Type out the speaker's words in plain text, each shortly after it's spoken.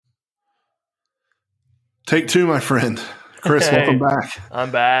Take two, my friend. Chris, welcome Hey, back. I'm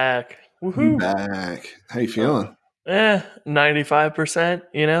back. You Woohoo. back. How you Uh, feeling? 95%,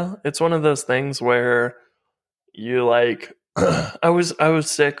 it's one of those things where you like I was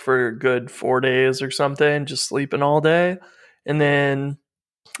sick for a good 4 days or something, just sleeping all day. And then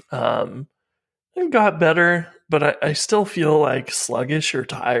um it got better, but I still feel like sluggish or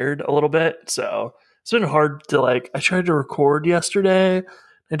tired a little bit. So it's been hard to I tried to record yesterday.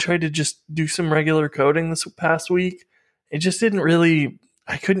 I tried to just do some regular coding this past week. It just didn't really,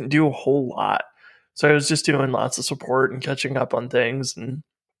 I couldn't do a whole lot. So I was just doing lots of support and catching up on things and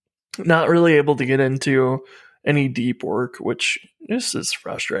not really able to get into any deep work, which just is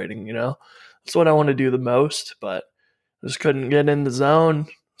frustrating. That's what I want to do the most, but just couldn't get in the zone.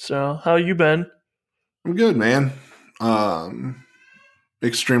 So how you been? I'm good, man. Um,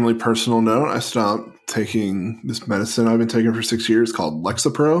 Extremely personal note. I stopped taking this medicine I've been taking for 6 years called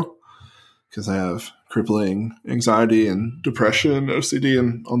Lexapro because I have crippling anxiety and depression, OCD,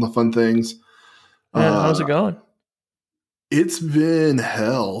 and all the fun things. Man, Uh, how's it going? it's been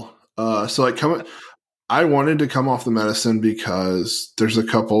hell. I wanted to come off the medicine because there's a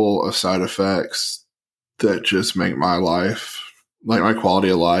couple of side effects that just make my life, like my quality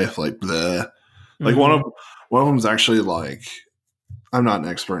of life, like bleh. Like Mm-hmm. one of them is actually like, I'm not an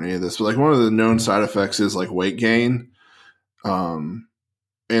expert in any of this, but like one of the known side effects is like weight gain. Um,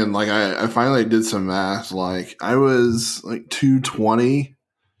 and like I finally did some math. Like I was like 220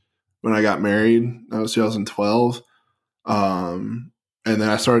 when I got married. That was 2012. Um, and then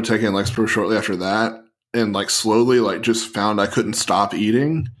I started taking Lexapro shortly after that, and like slowly, like just found I couldn't stop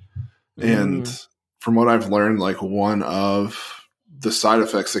eating. And Mm. from what I've learned, like one of the side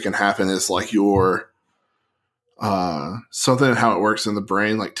effects that can happen is like your something how it works in the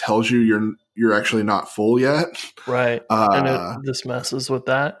brain like tells you you're actually not full yet. Right. And Uh this messes with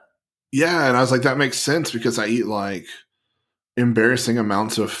that. yeah, and I was like, that makes sense because I eat like embarrassing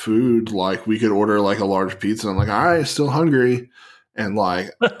amounts of food. Like we could order like a large pizza. And I'm like, all right, still hungry. And like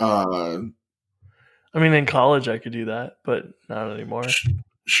I mean, in college I could do that, but not anymore.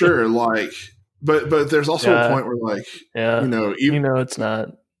 sure, like but there's also a Yeah. point where like, Yeah. even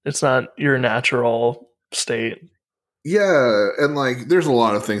It's not your natural state. yeah, and like there's a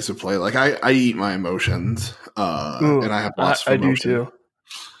lot of things to play. Like I eat my emotions, and Ooh, I have I, lots of I do emotions. too.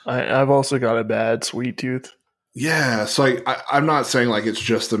 I've also got a bad sweet tooth. Yeah, so like I'm not saying like it's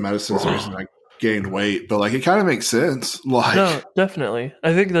just the medicine's the reason I gained weight, but like it kind of makes sense. No, Like definitely.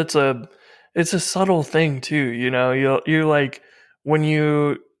 I think it's a subtle thing too. You're like when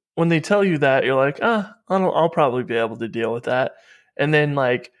you when they tell you that you're like, I'll probably be able to deal with that, and then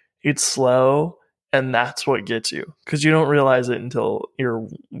like it's slow, and that's what gets you because you don't realize it until you're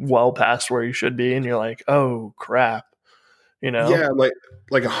well past where you should be, and you're like, oh crap, you know? yeah,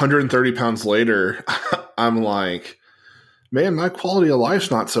 like 130 pounds later, I'm like, man, my quality of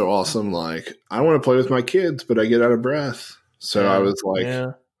life's not so awesome. Like I want to play with my kids, but I get out of breath. So I Yeah, was like,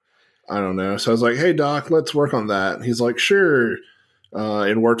 yeah, I don't know. So I was like, hey doc, let's work on that. And he's like, sure.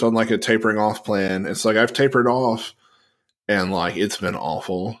 And worked on like a tapering off plan. It's like I've tapered off, and like it's been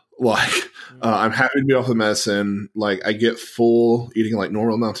awful. Like mm, I'm happy to be off the medicine. Like I get full eating like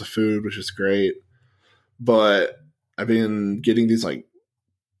normal amounts of food, which is great. But I've been getting these like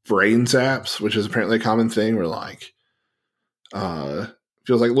brain zaps, which is apparently a common thing where like uh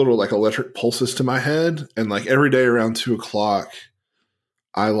feels like little like electric pulses to my head. And like every day around 2 o'clock,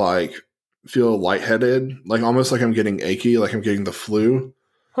 I like feel lightheaded, like almost like I'm getting achy, like I'm getting the flu.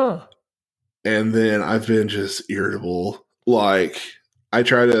 huh? And then I've been just irritable. Like I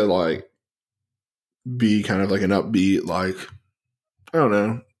try to like be kind of like an upbeat, like I don't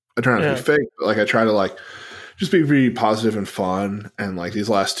know. I try not to be Yeah, fake, but like I try to like just be really positive and fun. And like these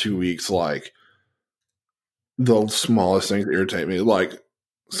last 2 weeks, like the smallest things irritate me. Like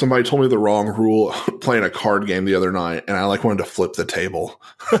somebody told me the wrong rule playing a card game the other night, and I like wanted to flip the table.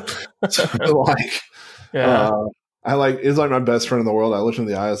 So like, yeah. uh, I like it's like my best friend in the world. I looked in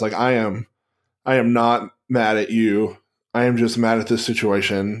the eyes like I am not mad at you. I am just mad at this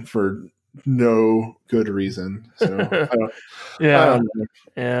situation for no good reason. So I Yeah, don't know.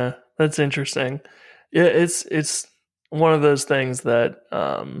 yeah, that's interesting. Yeah, it's one of those things that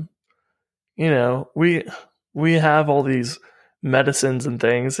we have all these medicines and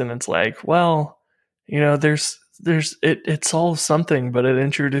things, and it's like, well, there's it solves something, but it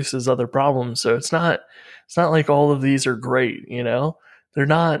introduces other problems. So it's not like all of these are great. They're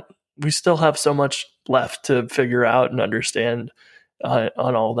not. We still have so much left to figure out and understand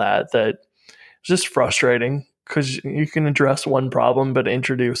on all that it's just frustrating because you can address one problem but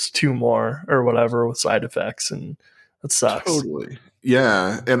introduce two more or whatever with side effects, and That sucks. Totally.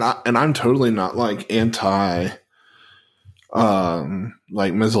 Yeah, and I'm totally not like anti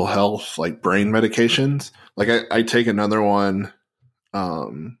like mental health, like brain medications. Like I take another one,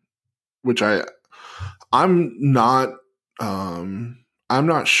 which I'm not I'm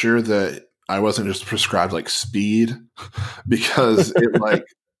not sure that I wasn't just prescribed like speed because it like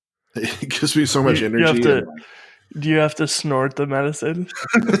it gives me so much You have energy and to. Do you have to snort the medicine,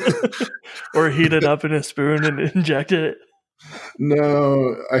 or heat it up in a spoon and inject it?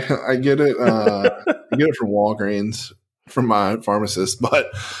 no, I get it from Walgreens from my pharmacist, but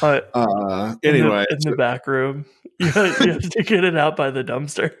anyway, In the back room, you have to get it out by the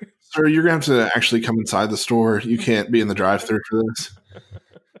dumpster. sir, you're gonna have to actually come inside the store. You can't be in the drive-thru for this.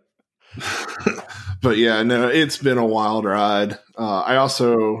 But yeah, no, it's been a wild ride. I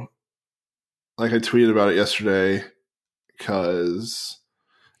also I tweeted about it yesterday because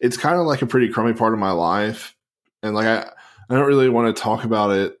it's kind of like a pretty crummy part of my life, and like I don't really want to talk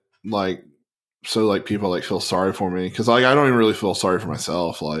about it like so like people like feel sorry for me because like I don't even really feel sorry for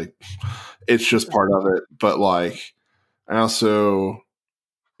myself. Like it's just part of it, but like I also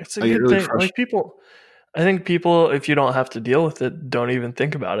It's a I get good really thing. frustrated. Like people, I think people, if you don't have to deal with it, don't even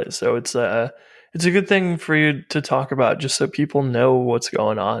think about it. So it's a good thing for you to talk about, just so people know what's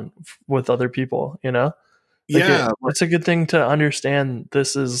going on with other people. You know, like Yeah, it's a good thing to understand.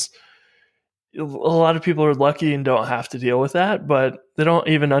 This is a lot of people are lucky and don't have to deal with that, but they don't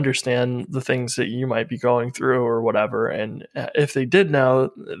even understand the things that you might be going through or whatever. And if they did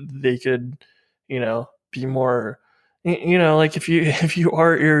know, they could, be more, like if you if you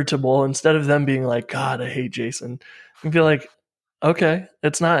are irritable, instead of them being like, God, I hate Jason, you'd be like, okay,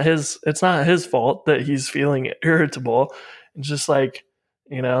 it's not his fault that he's feeling irritable. It's just like,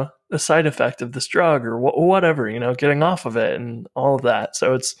 a side effect of this drug or whatever, getting off of it and all of that.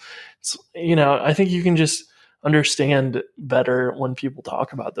 So it's, I think you can just understand better when people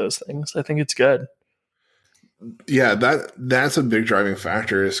talk about those things. I think it's good. yeah, that's a big driving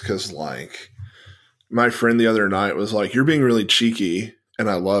factor is because like my friend the other night was like, "You're being really cheeky," and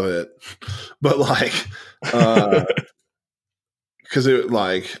I love it, but like, because it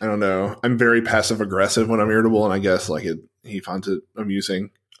like I don't know, I'm very passive aggressive when I'm irritable, and I guess like he finds it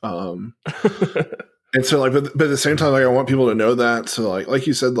amusing. Um, and so like, but at the same time, like I want people to know that. So like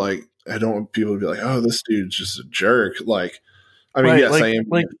you said, like I don't want people to be like, "Oh, this dude's just a jerk." Like, I mean, Right. yes, I am.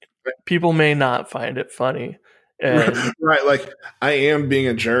 Like people may not find it funny. And Right, like I am being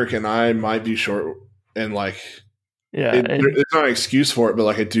a jerk, and I might be short, and like yeah, and there's not an excuse for it, but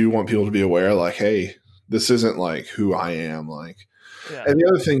like I do want people to be aware, like, hey, this isn't like who I am. Like, yeah. and the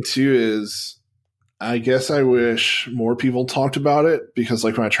other thing too is, I guess I wish more people talked about it because,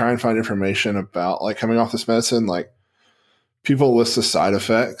 like, when I try and find information about like coming off this medicine, like people list the side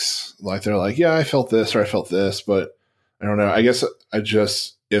effects, like they're like, yeah, I felt this or I felt this, but I don't know. I guess I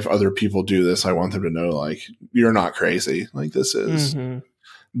just if other people do this, I want them to know, like, you're not crazy. Like this is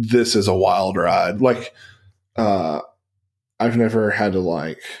a wild ride. Like, I've never had to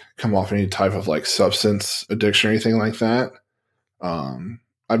like come off any type of like substance addiction or anything like that.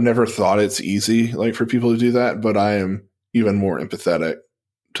 I've never thought it's easy like for people to do that, but I am even more empathetic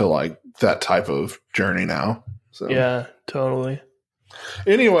to like that type of journey now. So Yeah, totally.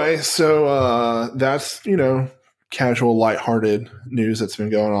 anyway, so that's casual, lighthearted news that's been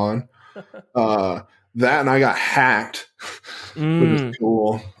going on. That and I got hacked, which is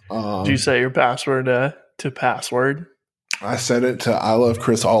cool. Did you set your password to password? I set it to I love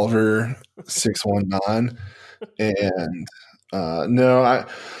Chris Oliver 619, and no,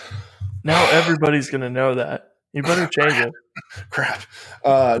 Now everybody's gonna know that. You better change it. crap.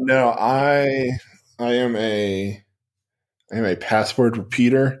 No, I am a password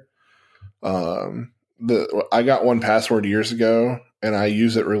repeater. I got one password years ago, and I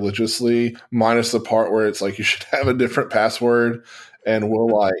use it religiously, minus the part where it's like you should have a different password, and we'll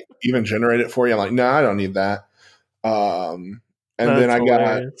like even generate it for you. I'm like, no, I don't need that. And then That's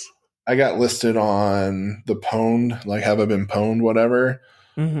hilarious. I got listed on the pwned, like have I been pwned, whatever.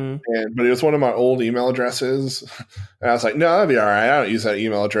 Mm-hmm. But it was one of my old email addresses, and I was like, no, that'd be all right. I don't use that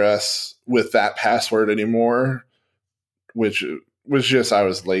email address with that password anymore, which was just I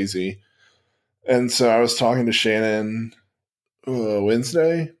was lazy. And so I was talking to Shannon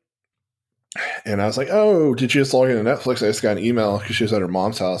Wednesday, and I was like, oh, did you just log into Netflix? I just got an email because she was at her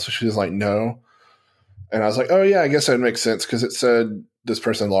mom's house. So she was like, no. And I was like, oh, yeah, I guess that makes sense because it said this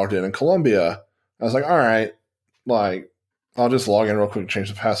person logged in Colombia. I was like, all right, like, I'll just log in real quick and change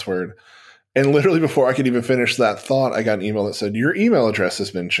the password. And literally before I could even finish that thought, I got an email that said, your email address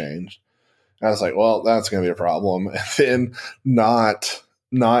has been changed. And I was like, well, that's going to be a problem. And then not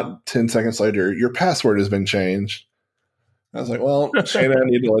 10 seconds later, your password has been changed. I was like, well, Shayna, I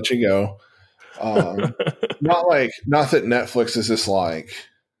need to let you go. Not that Netflix is this like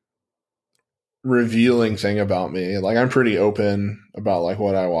revealing thing about me. Like I'm pretty open about like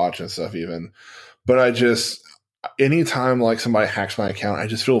what I watch and stuff even. But I just anytime like somebody hacks my account, I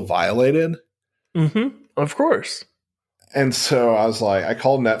just feel violated. Of course. And so I was like, I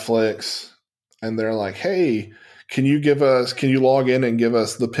called Netflix and they're like, hey, can you log in and give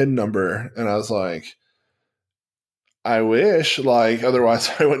us the PIN number? And I was like, I wish, like, otherwise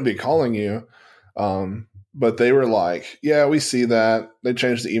I wouldn't be calling you. But they were like, yeah, we see that. They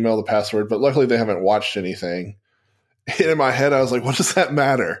changed the email, the password, but luckily they haven't watched anything. And in my head, I was like, what does that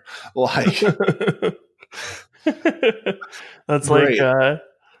matter? Like, that's great. like,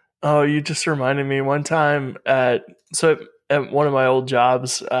 oh, you just reminded me one time at one of my old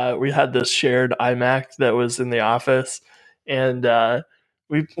jobs, we had this shared iMac that was in the office, and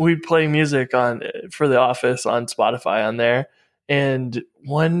we'd play music on for the office on Spotify on there. And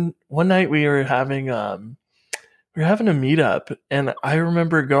one night we were having a meetup, and I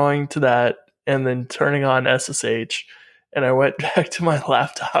remember going to that and then turning on SSH, and I went back to my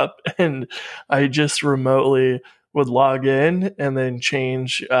laptop and I just remotely would log in and then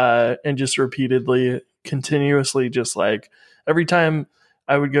change and just repeatedly, continuously, just like every time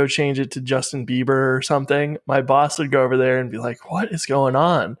I would go change it to Justin Bieber or something, my boss would go over there and be like, what is going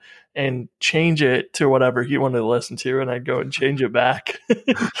on? And change it to whatever he wanted to listen to, and I'd go and change it back.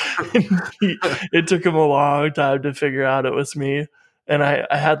 It took him a long time to figure out it was me. And I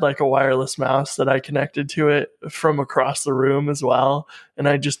had like a wireless mouse that I connected to it from across the room as well. And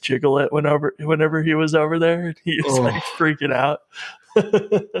I just jiggle it whenever he was over there. He was like freaking out.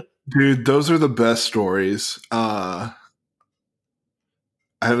 Dude, those are the best stories. I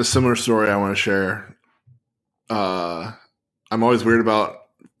have a similar story I want to share. I'm always weird about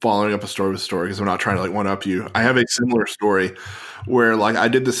following up a story with a story because I'm not trying to like one up you. I have a similar story where like I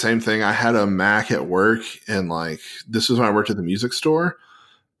did the same thing. I had a Mac at work, and like this was when I worked at the music store,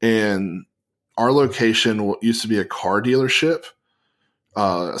 and our location used to be a car dealership,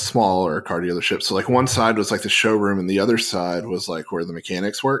 a smaller car dealership. So like one side was like the showroom and the other side was like where the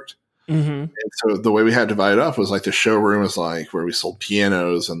mechanics worked. And so the way we had divided up was like the showroom was like where we sold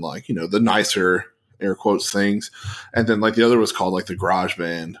pianos and like, you know, the nicer air quotes things. And then like the other was called like the garage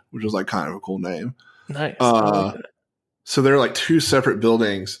band, which was like kind of a cool name. Nice. I like that. So they're like two separate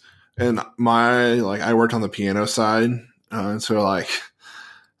buildings, and I worked on the piano side. And so like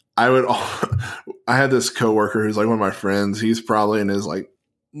I had this coworker who's like one of my friends. He's probably in his like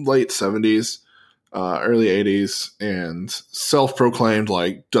late 70s, early 80s, and self-proclaimed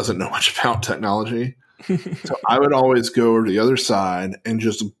like doesn't know much about technology. So I would always go over to the other side and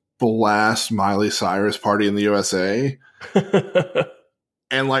just blast Miley Cyrus Party in the USA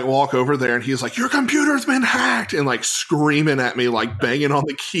and like walk over there, and he's like, your computer's been hacked, and like screaming at me, like banging on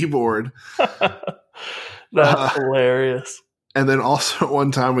the keyboard. That's hilarious. And then also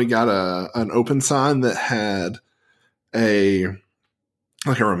one time we got an open sign that had a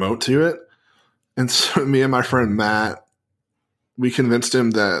remote to it. And so me and my friend Matt, we convinced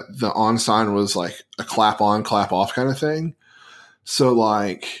him that the on sign was like a clap on, clap off kind of thing. So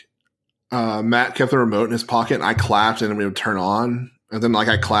like Matt kept the remote in his pocket, and I clapped and we would turn on. And then like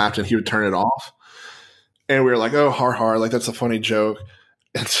I clapped and he would turn it off. And we were like, oh, har har, like that's a funny joke.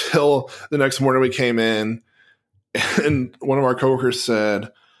 Until the next morning we came in, and one of our coworkers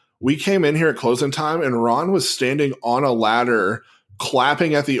said, we came in here at closing time and Ron was standing on a ladder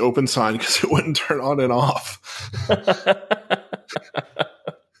clapping at the open sign because it wouldn't turn on and off.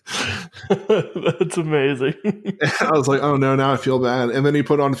 That's amazing. And I was like, oh no, now I feel bad. And then he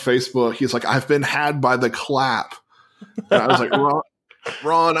put on Facebook, he's like, I've been had by the clap. And I was like,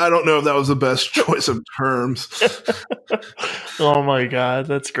 Ron, I don't know if that was the best choice of terms. Oh my God,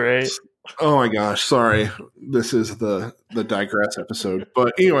 that's great. Oh my gosh, sorry. This is the digress episode.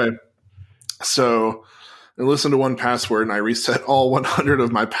 But anyway, so I listened to 1Password and I reset all 100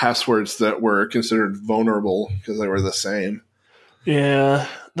 of my passwords that were considered vulnerable because they were the same. Yeah,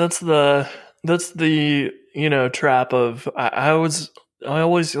 that's the trap of I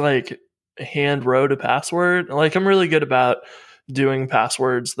always like hand wrote a password. Like I'm really good about doing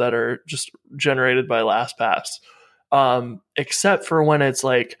passwords that are just generated by LastPass. Except for when it's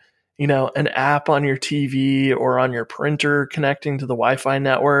like, an app on your TV or on your printer connecting to the Wi-Fi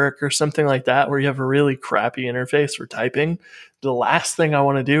network or something like that, where you have a really crappy interface for typing. The last thing I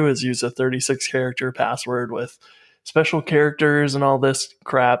want to do is use a 36-character password with special characters and all this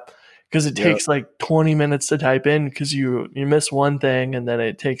crap, because it takes like 20 minutes to type in because you miss one thing, and then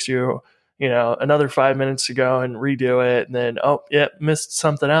it takes you, another 5 minutes to go and redo it. And then, missed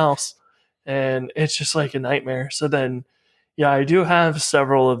something else. And it's just like a nightmare. So then Yeah, I do have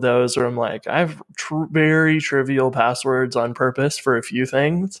several of those where I'm like, I have very trivial passwords on purpose for a few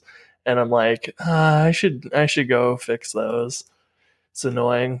things, and I'm like, I should go fix those. It's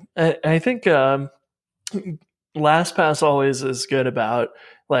annoying. I think LastPass always is good about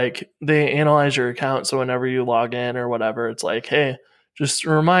like they analyze your account, so whenever you log in or whatever, it's like, hey, just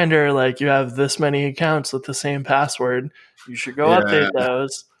a reminder, like you have this many accounts with the same password. You should go Yeah. update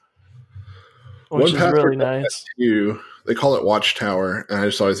those, which One is password really does that nice. too. They call it Watchtower, and I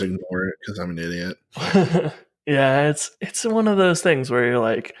just always ignore it because I'm an idiot. Yeah, it's one of those things where you're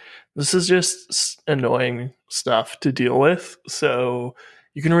like, this is just annoying stuff to deal with, so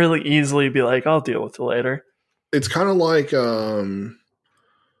you can really easily be like, I'll deal with it later. It's kind of like when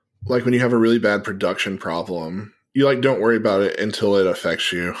you have a really bad production problem, you like don't worry about it until it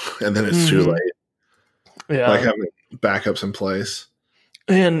affects you, and then it's too Hmm. late. Like Yeah. having backups in place.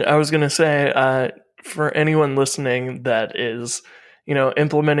 And I was going to say, for anyone listening that is,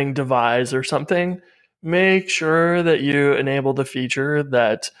 implementing Devise or something, make sure that you enable the feature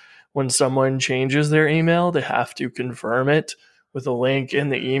that when someone changes their email, they have to confirm it with a link in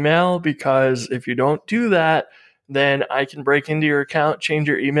the email. Because if you don't do that, then I can break into your account, change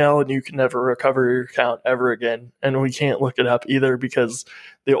your email, and you can never recover your account ever again. And we can't look it up either because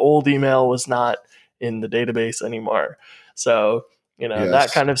the old email was not in the database anymore. So, that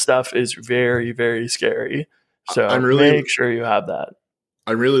Yes, kind of stuff is very, very scary. I'm So really make sure you have that.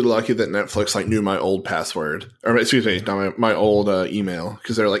 I'm really lucky that Netflix like knew my old password, or excuse me, not my old email,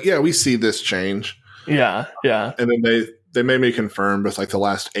 because they're like, yeah, we see this change, Yeah, yeah, and then they made me confirm with like the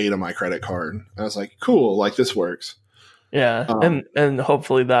last 8 of my credit card. And I was like, cool, like this works. yeah. Um, And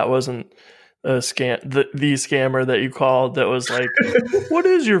hopefully that wasn't a scam, the scammer that you called that was like, what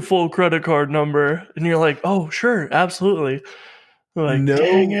is your full credit card number? And you're like, oh, sure, absolutely. Like,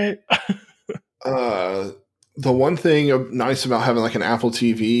 dang no, it. uh, the one thing nice about having like an Apple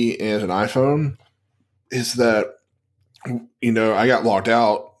TV and an iPhone is that I got logged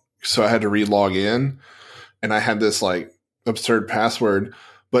out, so I had to re-log in, and I had this like absurd password.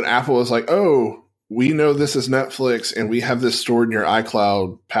 But Apple was like, "Oh, we know this is Netflix, and we have this stored in your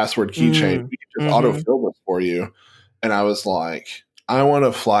iCloud password keychain. Mm, We can just hmm. autofill this for you." And I was like, "I want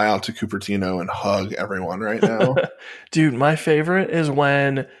to fly out to Cupertino and hug everyone right now." Dude, my favorite is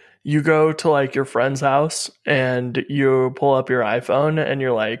when you go to like your friend's house and you pull up your iPhone and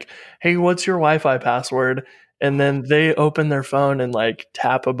you're like, "Hey, what's your Wi-Fi password?" And then they open their phone and like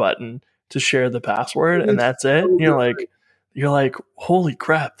tap a button to share the password It and is that's it. so And you're good. like "Holy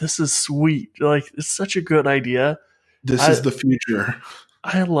crap, this is sweet." You're like, it's such a good idea. This I is the future.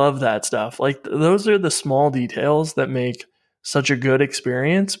 I love that stuff. Like those are the small details that make such a good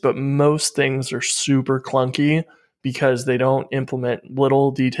experience, but most things are super clunky because they don't implement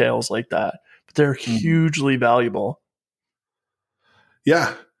little details like that. But they're Mhm. hugely valuable.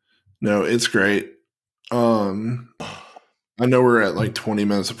 Yeah, no, it's great. Um, I know we're at like 20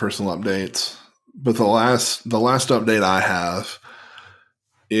 minutes of personal updates, but the last update I have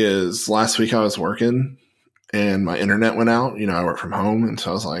is last week I was working and my internet went out. I work from home, and so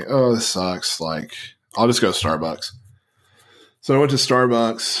I was like, "Oh, this sucks. Like, I'll just go to Starbucks." So I went to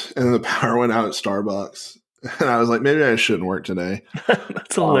Starbucks, and then the power went out at Starbucks, and I was like, "Maybe I shouldn't work today."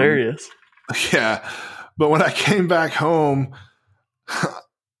 That's Um, hilarious. yeah, but when I came back home,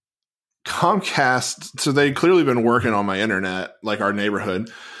 Comcast, so they'd clearly been working on my internet, like our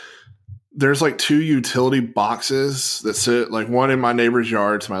neighborhood. There's like 2 utility boxes that sit, like one in my neighbor's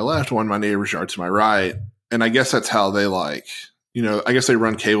yard to my left, one in my neighbor's yard to my right. And I guess that's how they I guess they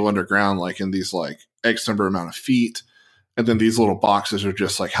run cable underground, like in these like X number amount of feet. And then these little boxes are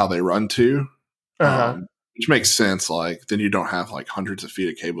just like how they run to, Uh huh. which makes sense. Like then you don't have like hundreds of feet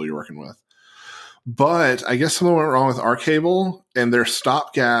of cable you're working with. But I guess something went wrong with our cable, and their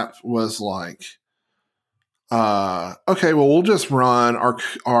stopgap was like, okay, well, we'll just run our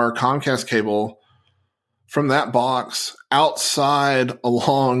Comcast cable from that box outside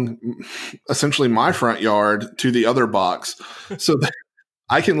along essentially my front yard to the other box, so that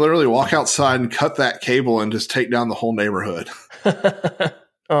I can literally walk outside and cut that cable and just take down the whole neighborhood.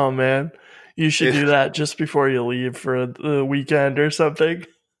 Oh man, you should It, do that just before you leave for the weekend or something.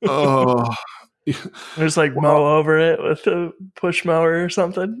 oh, Just like well, mow over it with a push mower or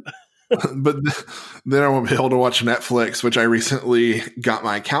something. but then I won't be able to watch Netflix, which I recently got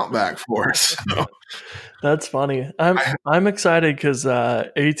my account back for. So That's funny. I'm I, I'm excited because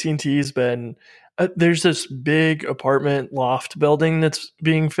AT&T's been there's this big apartment loft building that's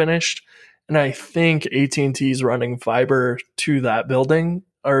being finished, and I think AT&T's running fiber to that building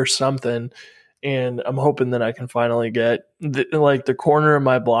or something. And I'm hoping that I can finally get like the corner of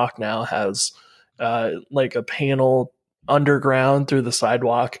my block now has like a panel underground through the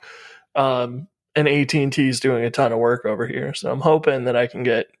sidewalk. And AT&T is doing a ton of work over here, so I'm hoping that I can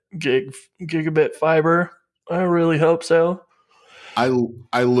get gigabit fiber. I really hope so. I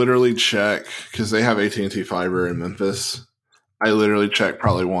literally check because they have AT&T fiber in Memphis. I literally check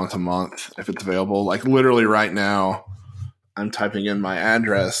probably once a month if it's available. Like literally right now, I'm typing in my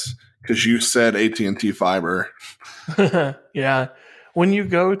address because you said AT&T fiber. Yeah. When you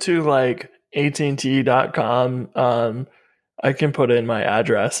go to like AT&T.com, I can put in my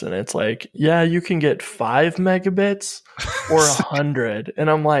address and it's like, yeah, you can get 5 megabits or 100. And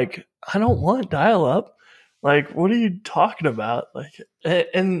I'm like, I don't want dial up. Like, what are you talking about? Like,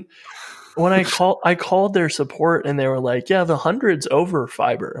 and when I called their support and they were like, yeah, the 100's over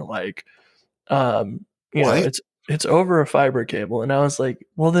fiber. Like, you know, What? it's over a fiber cable. And I was like,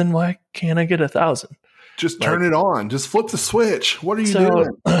 well, then why can't I get 1,000? Just Like, turn it on. Just flip the switch. What are you so, doing?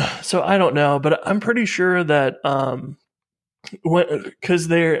 so I don't know, but I'm pretty sure that, because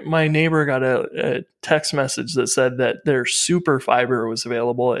my neighbor got a text message that said that their super fiber was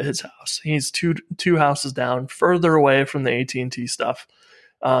available at his house. He's two houses down, further away from the AT&T stuff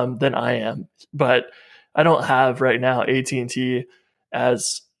than I am, but I don't have right now AT&T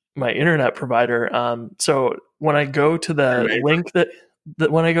as my internet provider. So when I go to the link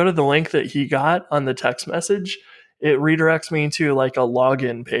when I go to the link that he got on the text message, it redirects me to like a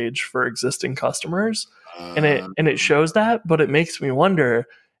login page for existing customers, and it shows that, but it makes me wonder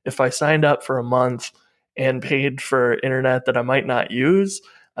if I signed up for a month and paid for internet that I might not use,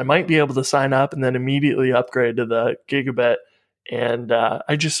 I might be able to sign up and then immediately upgrade to the gigabit. And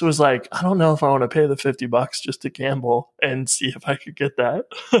I just was like, I don't know if I want to pay the $50 just to gamble and see if I could get that.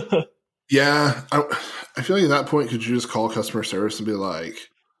 Yeah, I feel like at that point, could you just call customer service and be like,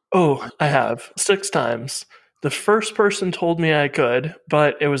 Oh, I have 6 times. The first person told me I could,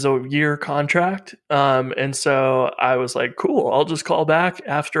 but it was a year contract. And so I was like, cool, I'll just call back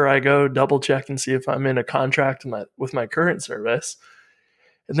after I go double check and see if I'm in a contract with my current service.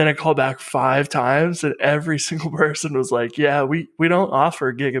 And then I called back 5 times, and every single person was like, yeah, we don't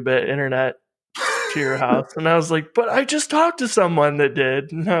offer gigabit internet to your house. And I was like, but I just talked to someone that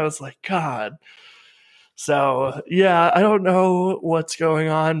did. And I was like, God. So yeah, I don't know what's going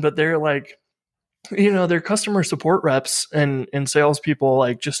on, but they're like, their customer support reps and salespeople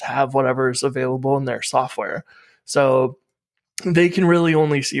like just have whatever's available in their software. So they can really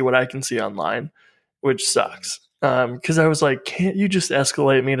only see what I can see online, which sucks. Because I was like, can't you just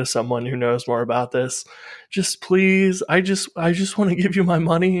escalate me to someone who knows more about this? Just please, I just want to give you my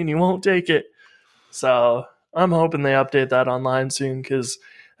money and you won't take it. So I'm hoping they update that online soon, because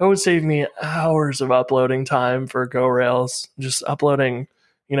that would save me hours of uploading time for GoRails. Just uploading,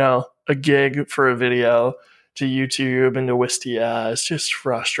 a gig for a video to YouTube and to Wistia. It's just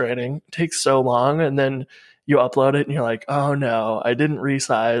frustrating. It takes so long, and then you upload it and you're like, oh no, I didn't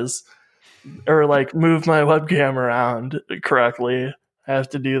resize or like move my webcam around correctly. I have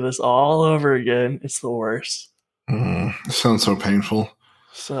to do this all over again. It's the worst. Sounds so painful.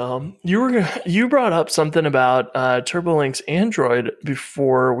 So you brought up something about Turbolinks Android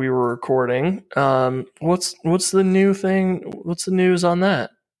before we were recording. What's the new thing? What's the news on that?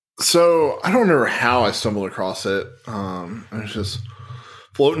 So I don't remember how I stumbled across it. I was just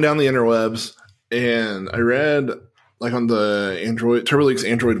floating down the interwebs, and I read like on the Turbolinks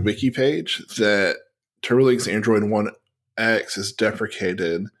Android wiki page that Turbolinks Android 1X is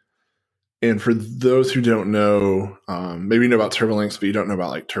deprecated. And for those who don't know, maybe you know about Turbolinks, but you don't know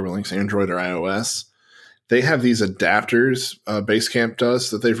about like Turbolinks Android or iOS. They have these adapters Basecamp does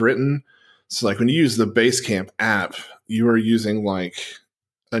that they've written. So like when you use the Basecamp app, you are using like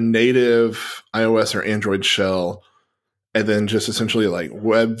a native iOS or Android shell, and then just essentially like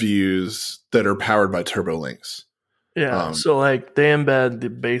web views that are powered by Turbolinks. Yeah, so like they embed the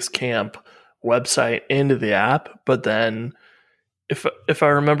Basecamp website into the app, but then if I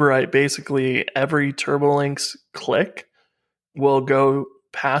remember right, basically every Turbolinks click will go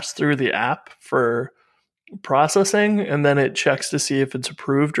pass through the app for processing, and then it checks to see if it's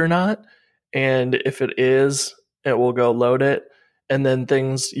approved or not. And if it is, it will go load it. And then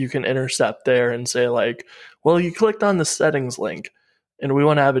things you can intercept there and say like, well, you clicked on the settings link and we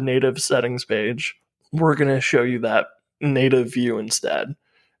want to have a native settings page. We're going to show you that native view instead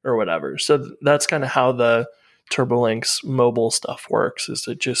or whatever. So that's kind of how the Turbolinks mobile stuff works, is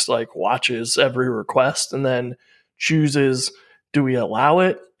it just like watches every request and then chooses, do we allow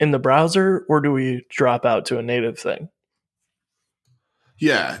it in the browser or do we drop out to a native thing?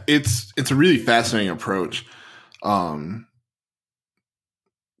 Yeah, it's a really fascinating approach.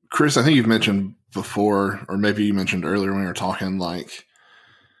 Chris, I think you've mentioned before, or maybe you mentioned earlier when we were talking, like,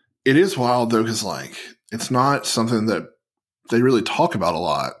 it is wild though, because like it's not something that they really talk about a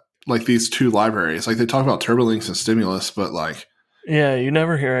lot. Like these two libraries, like they talk about Turbolinks and Stimulus, but like, Yeah, you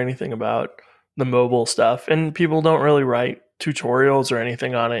never hear anything about the mobile stuff, and people don't really write tutorials or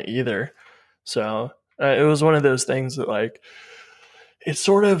anything on it either. So it was one of those things that like it's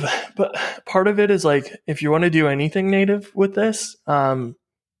sort of, but part of it is like if you want to do anything native with this,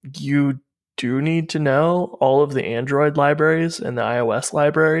 you do need to know all of the Android libraries and the iOS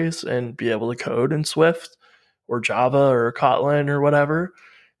libraries and be able to code in Swift or Java or Kotlin or whatever.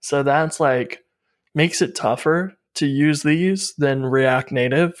 So that's like makes it tougher to use these than React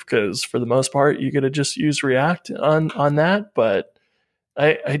Native because for the most part you could have just used React on that. But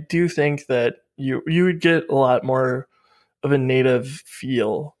I do think that you would get a lot more of a native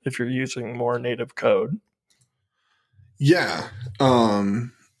feel if you're using more native code. yeah.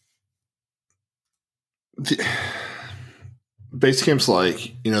 Basecamp's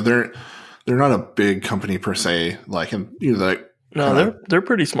like, they're not a big company per se, like, and like, No, they're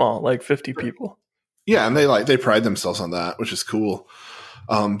pretty small, like 50 people. yeah, and they pride themselves on that, which is cool.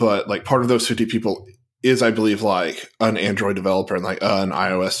 But like part of those 50 people is, I believe, like an Android developer and like an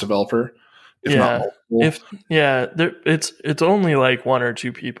iOS developer, if not multiple. It's only like one or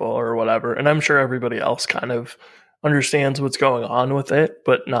two people or whatever, and I'm sure everybody else kind of understands what's going on with it,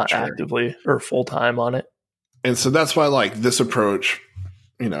 but not Sure. actively or full time on it. And so that's why like this approach,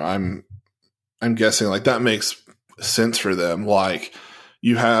 I'm guessing like that makes sense for them. Like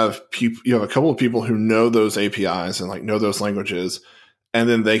you have a couple of people who know those APIs and like know those languages, and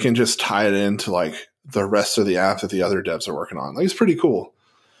then they can just tie it into like the rest of the app that the other devs are working on. Like it's pretty cool.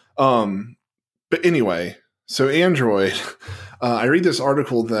 But anyway, so Android, I read this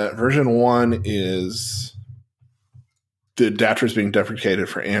article that version 1 is the adapter is being deprecated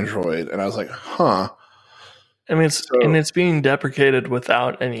for Android, and I was like, huh. I mean, it's being deprecated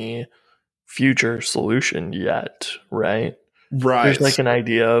without any future solution yet, right? Right. There's like an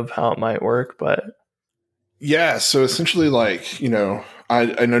idea of how it might work, but yeah. So essentially, like,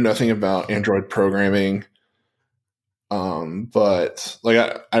 I know nothing about Android programming, but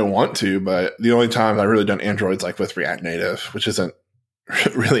like I want to, but the only time I really done Android's like with React Native, which isn't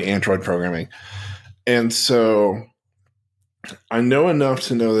really Android programming, and so I know enough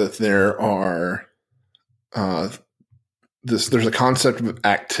to know that there are there's a concept of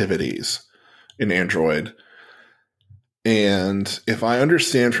activities in Android. And if I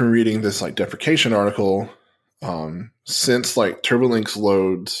understand from reading this like deprecation article, since like Turbolinks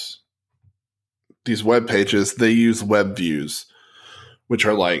loads these web pages, they use web views, which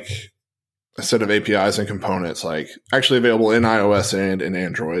are like a set of APIs and components like actually available in iOS and in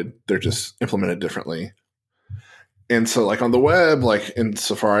Android. They're just implemented differently. And so like on the web, like in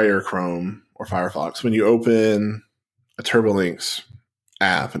Safari or Chrome or Firefox, when you open a Turbolinks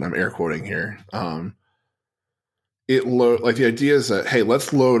app, and I'm air quoting here, it like the idea is that, hey,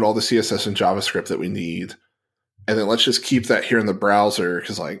 let's load all the CSS and JavaScript that we need, and then let's just keep that here in the browser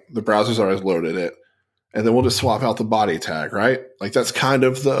because like the browser's already loaded it, and then we'll just swap out the body tag, right? Like that's kind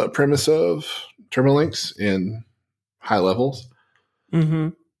of the premise of Turbolinks in high levels. mm-hmm.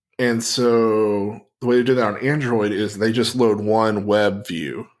 And so the way to do that on Android is they just load one web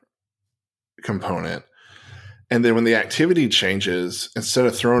view component, and then when the activity changes, instead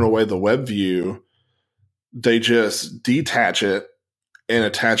of throwing away the web view, they just detach it and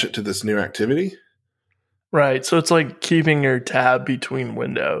attach it to this new activity. Right. So it's like keeping your tab between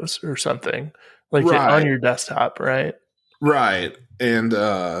windows or something like on your desktop, right? Right. And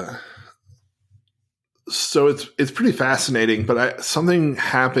so it's pretty fascinating, but something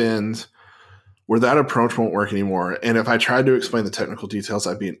happened where that approach won't work anymore. And if I tried to explain the technical details,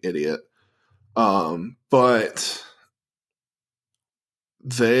 I'd be an idiot. But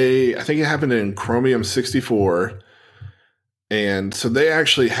I think it happened in Chromium 64. And so they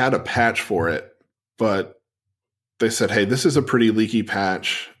actually had a patch for it, but they said, hey, this is a pretty leaky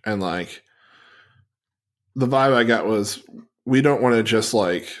patch. And like the vibe I got was, we don't want to just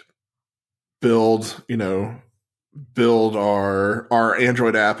like build our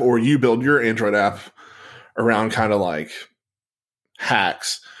Android app, or you build your Android app around kind of like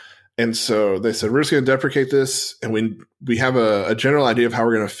hacks. And so they said, we're just going to deprecate this. And we have a general idea of how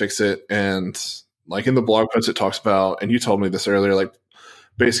we're going to fix it. And like in the blog post, it talks about, and you told me this earlier, like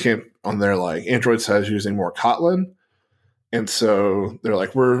Basecamp on their like Android side is using more Kotlin. And so they're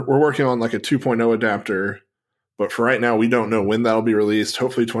like, we're working on like a 2.0 adapter, but for right now, we don't know when that'll be released.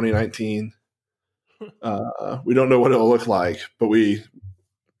 Hopefully 2019. We don't know what it'll look like, but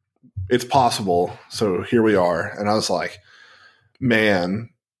it's possible. So here we are. And I was like, man,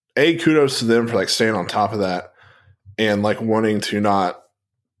 kudos to them for like staying on top of that and like wanting to not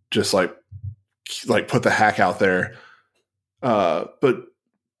just like like put the hack out there. But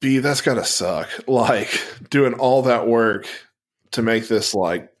B, that's gotta suck. Like doing all that work to make this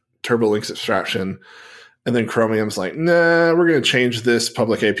like Turbolinks abstraction, and then Chromium's like, nah, we're gonna change this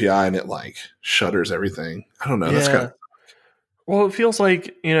public API, and it like shutters everything. I don't know. That's Yeah. kind of Well, it feels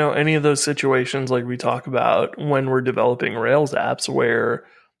like, any of those situations like we talk about when we're developing Rails apps where,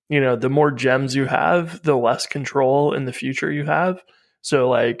 the more gems you have, the less control in the future you have. So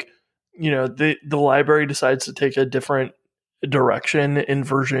like, the library decides to take a different direction in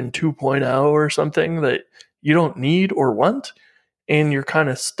version 2.0 or something that you don't need or want, and you're kind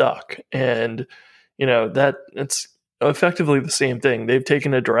of stuck. And, that it's effectively the same thing. They've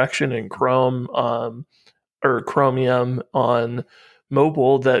taken a direction in Chrome, or Chromium on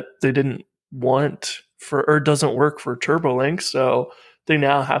mobile that they didn't want for, or doesn't work for Turbolinks. So they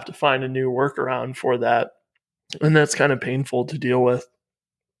now have to find a new workaround for that. And that's kind of painful to deal with,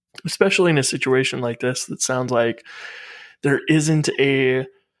 especially in a situation like this that sounds like there isn't a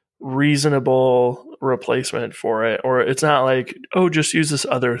reasonable replacement for it. Or it's not like, oh, just use this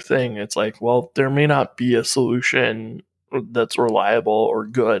other thing. It's like, well, there may not be a solution that's reliable or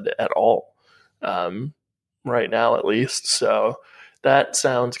good at all. Right now, at least. So that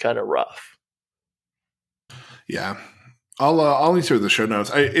sounds kind of rough. yeah. I'll link through the show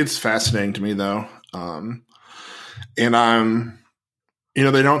notes. It's fascinating to me though, and I'm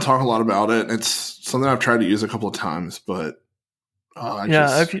they don't talk a lot about it. It's something I've tried to use a couple of times, but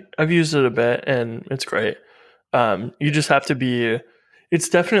I've used it a bit and it's great. You just have to be. It's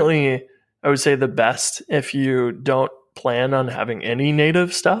definitely, I would say, the best if you don't plan on having any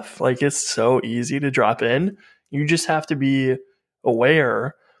native stuff. Like it's so easy to drop in. You just have to be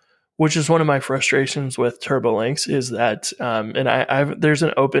aware, which is one of my frustrations with Turbolinks is that, and there's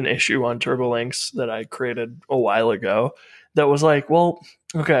an open issue on Turbolinks that I created a while ago that was like, well,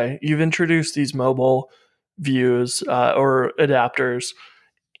 okay, you've introduced these mobile views or adapters,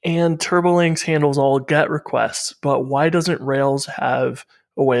 and Turbolinks handles all GET requests, but why doesn't Rails have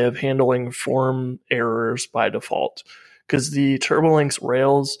a way of handling form errors by default? Because the Turbolinks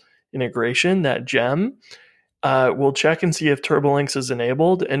Rails integration, that gem, we'll check and see if Turbolinks is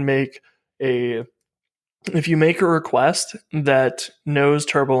enabled and if you make a request that knows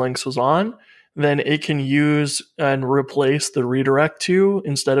Turbolinks was on, then it can use and replace the redirect to,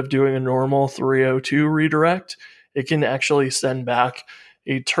 instead of doing a normal 302 redirect, it can actually send back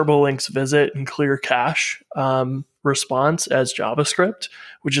a Turbolinks visit and clear cache response as JavaScript,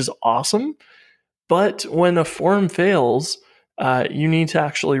 which is awesome. But when a form fails, you need to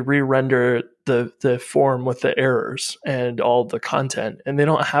actually re-render the form with the errors and all the content. And they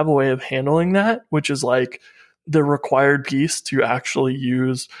don't have a way of handling that, which is like the required piece to actually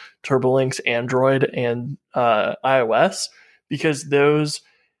use Turbolinks Android and iOS, because those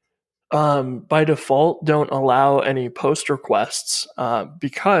by default don't allow any post requests,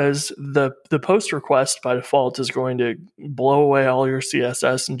 because the post request by default is going to blow away all your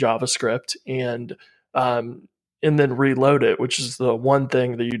CSS and JavaScript and then reload it, which is the one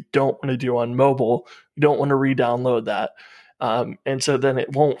thing that you don't want to do on mobile. You don't want to re-download that, and so then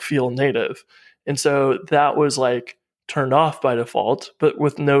it won't feel native. And so that was like turned off by default, but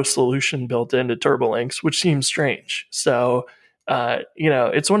with no solution built into Turbolinks, which seems strange. So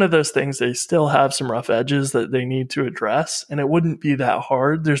it's one of those things. They still have some rough edges that they need to address, and it wouldn't be that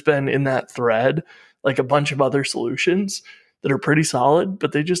hard. There's been in that thread like a bunch of other solutions that are pretty solid,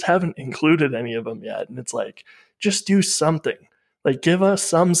 but they just haven't included any of them yet. And it's like, just do something. Like, give us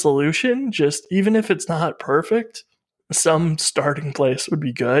some solution, just even if it's not perfect, some starting place would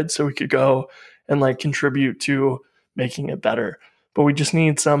be good so we could go and like contribute to making it better. But we just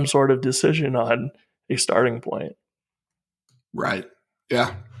need some sort of decision on a starting point. right.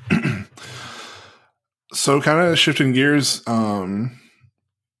 Yeah. So kind of shifting gears, I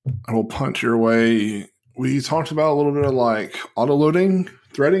will punch your way. We talked about a little bit of like autoloading,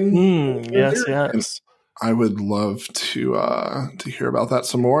 threading. Yes. I would love to hear about that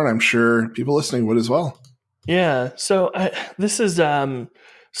some more, and I'm sure people listening would as well. Yeah. So this is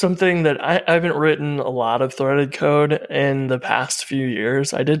something that I haven't written a lot of threaded code in the past few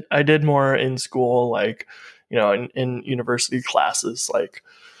years. I did more in school, like in university classes, like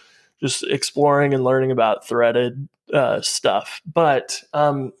just exploring and learning about threaded stuff. But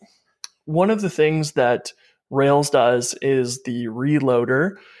one of the things that Rails does is the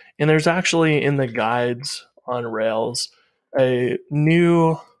reloader. And there's actually in the guides on Rails a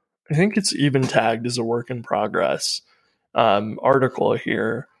new, I think it's even tagged as a work in progress article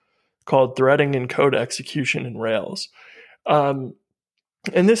here called Threading and Code Execution in Rails. And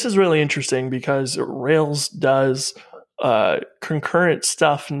this is really interesting because Rails does concurrent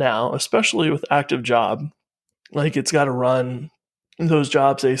stuff now, especially with active job. Like it's got to run those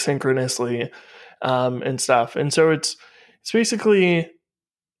jobs asynchronously and stuff. And so it's basically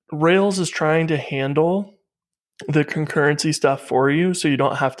Rails is trying to handle the concurrency stuff for you so you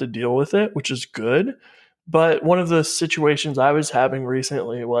don't have to deal with it, which is good. But one of the situations I was having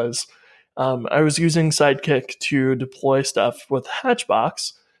recently was I was using Sidekick to deploy stuff with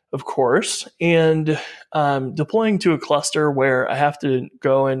Hatchbox, of course, and deploying to a cluster where I have to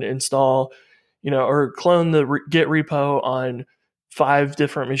go and install, or clone the Git repo on 5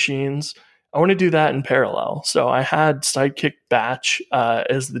 different machines. I want to do that in parallel. So I had Sidekick Batch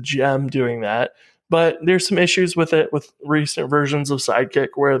as the gem doing that. But there's some issues with it with recent versions of Sidekick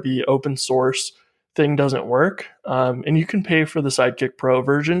where the open source thing doesn't work. And you can pay for the Sidekick Pro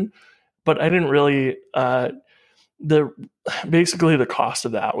version, but I didn't really basically the cost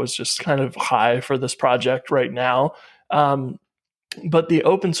of that was just kind of high for this project right now. But the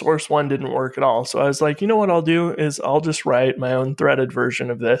open source one didn't work at all. So I was like, you know what I'll do is I'll just write my own threaded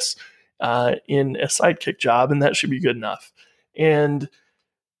version of this in a Sidekick job, and that should be good enough. And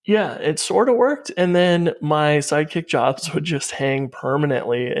yeah, it sort of worked. And then my Sidekick jobs would just hang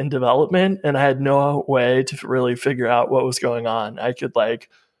permanently in development, and I had no way to really figure out what was going on. I could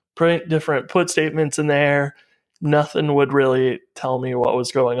print different put statements in there. Nothing would really tell me what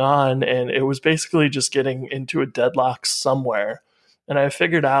was going on. And it was basically just getting into a deadlock somewhere. And I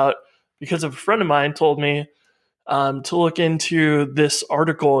figured out, because a friend of mine told me to look into this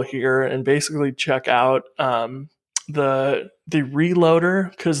article here and basically check out the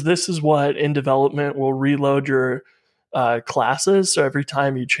reloader, because this is what in development will reload your classes. So every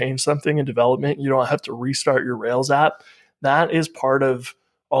time you change something in development, you don't have to restart your Rails app. That is part of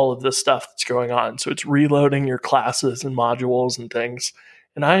all of this stuff that's going on. So it's reloading your classes and modules and things.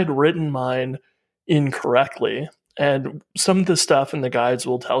 And I had written mine incorrectly. And some of the stuff in the guides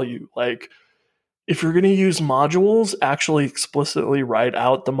will tell you, if you're going to use modules, actually explicitly write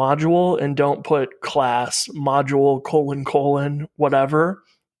out the module and don't put class module : whatever.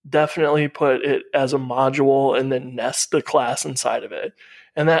 Definitely put it as a module and then nest the class inside of it.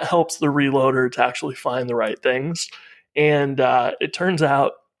 And that helps the reloader to actually find the right things. And it turns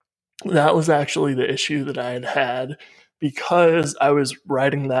out that was actually the issue that I had because I was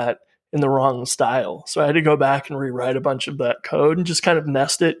writing that in the wrong style. So I had to go back and rewrite a bunch of that code and just kind of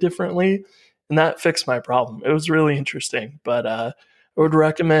nest it differently. And that fixed my problem. It was really interesting. But I would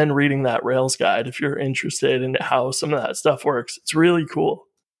recommend reading that Rails guide if you're interested in how some of that stuff works. It's really cool.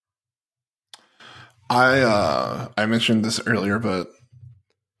 I mentioned this earlier, but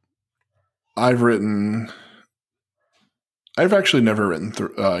I've actually never written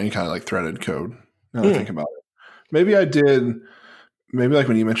any kind of threaded code. Now that I think about it, maybe I did. Maybe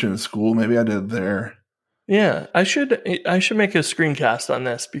when you mentioned in school, maybe I did there. Yeah, I should make a screencast on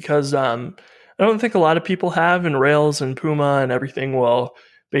this because I don't think a lot of people have, and Rails and Puma and everything will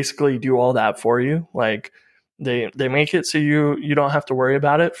basically do all that for you. They make it so you don't have to worry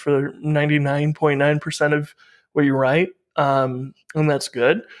about it for 99.9% of what you write, and that's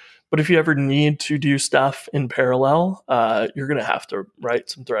good. But if you ever need to do stuff in parallel, you're going to have to write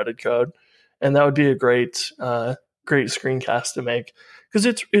some threaded code, and that would be a great screencast to make because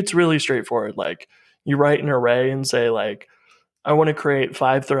it's really straightforward. You write an array and say I want to create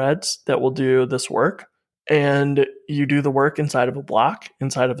 5 threads that will do this work, and you do the work inside of a block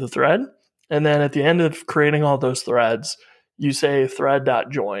inside of the thread, and then at the end of creating all those threads, you say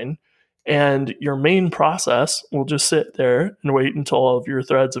thread.join. And your main process will just sit there and wait until all of your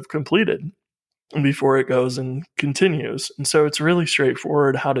threads have completed before it goes and continues. And so it's really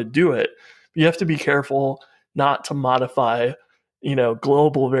straightforward how to do it. You have to be careful not to modify,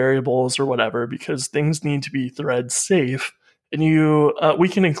 global variables or whatever, because things need to be thread safe. And we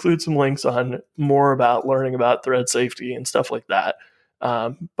can include some links on more about learning about thread safety and stuff like that.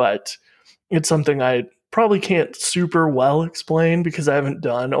 But it's something I probably can't super well explain because I haven't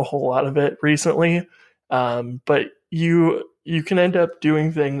done a whole lot of it recently. But you can end up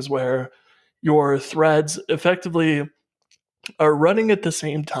doing things where your threads effectively are running at the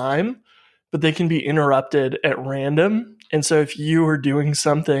same time, but they can be interrupted at random. And so if you are doing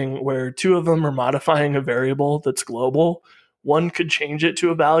something where 2 of them are modifying a variable that's global, one could change it to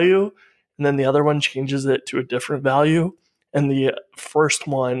a value, and then the other one changes it to a different value. And the first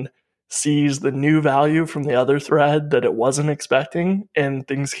one sees the new value from the other thread that it wasn't expecting, and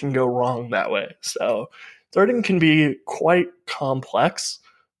things can go wrong that way. So threading can be quite complex,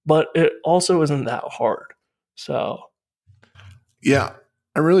 but it also isn't that hard. So yeah,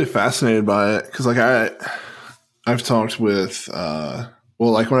 I'm really fascinated by it because I've talked with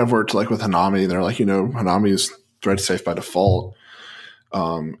when I've worked with Hanami, they're Hanami's thread safe by default.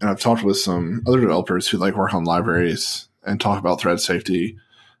 And I've talked with some other developers who like work on libraries and talk about thread safety.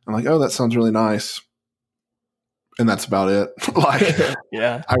 I'm like, oh, that sounds really nice. And that's about it. Like,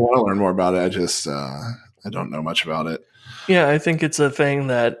 Yeah. I want to learn more about it. I just, I don't know much about it. Yeah, I think it's a thing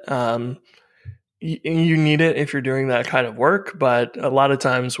that you need it if you're doing that kind of work, but a lot of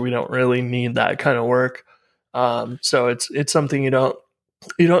times we don't really need that kind of work. So it's something you don't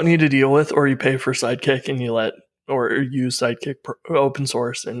need to deal with, or you pay for Sidekick and you use Sidekick open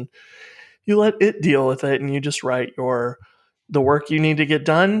source and you let it deal with it, and you just write the work you need to get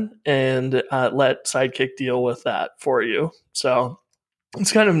done and let Sidekick deal with that for you. So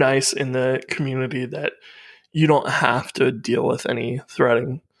it's kind of nice in the community that you don't have to deal with any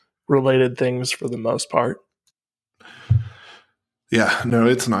threading related things for the most part. Yeah, no,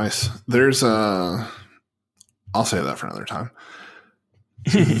 it's nice. There's I'll say that for another time.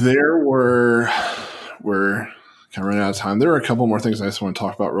 We're kind of running out of time. There are a couple more things I just want to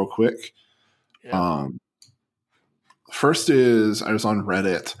talk about real quick. Yeah. First is I was on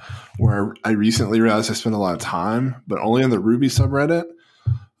Reddit where I recently realized I spent a lot of time, but only on the Ruby subreddit.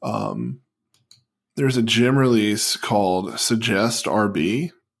 There's a gem release called Suggest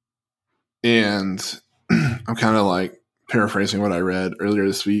RB, and I'm kind of like paraphrasing what I read earlier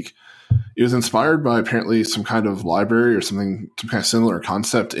this week. It was inspired by apparently some kind of library or some kind of similar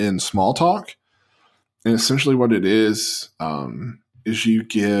concept in Smalltalk. And essentially what it is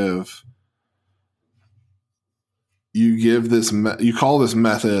you call this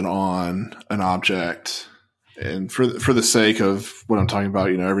method on an object, and for the sake of what I'm talking about,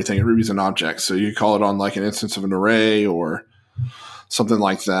 everything in Ruby is an object. So you call it on like an instance of an array or something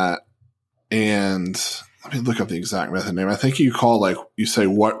like that. And let me look up the exact method name. I think you say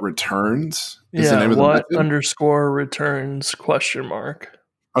what returns is the name of the method. What _returns ?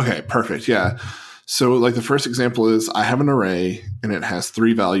 Okay, perfect. Yeah. So like the first example is I have an array and it has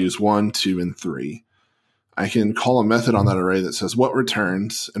 3 values, 1, 2, and 3. I can call a method on that array that says what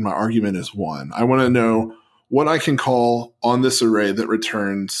returns, and my argument is 1. I want to know what I can call on this array that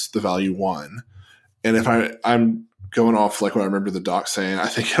returns the value 1. And if I'm going off like what I remember the doc saying, I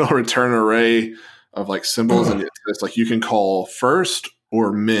think it'll return an array of like symbols, and it's like you can call first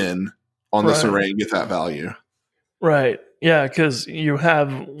or min on this array and get that value. Right. Yeah, because you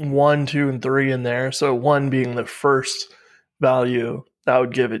have 1, 2, and 3 in there. So 1 being the first value, that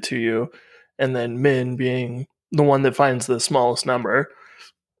would give it to you. And then min being the one that finds the smallest number.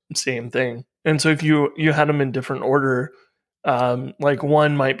 Same thing. And so if you had them in different order, like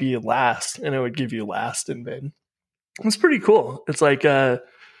 1 might be last, and it would give you last and min. It's pretty cool. It's like a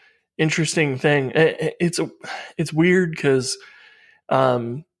interesting thing. It's weird because,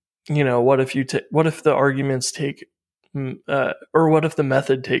 what if the arguments take, or what if the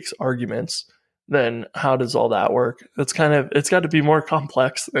method takes arguments? Then how does all that work? It's got to be more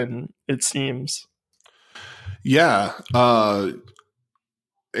complex than it seems. Yeah.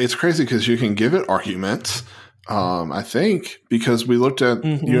 It's crazy because you can give it arguments. I think because we looked at,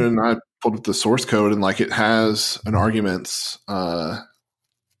 you and I pulled up the source code, and like it has an arguments,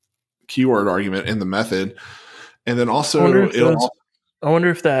 keyword argument in the method. And then also I wonder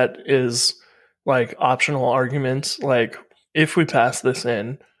if that is like optional arguments. Like if we pass this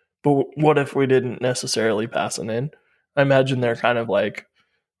in, but what if we didn't necessarily pass it in? I imagine they're kind of like,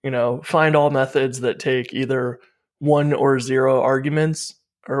 find all methods that take either 1 or 0 arguments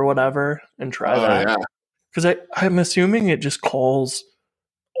or whatever, and try that. Yeah. Because I'm assuming it just calls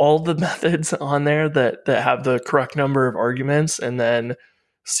all the methods on there that have the correct number of arguments, and then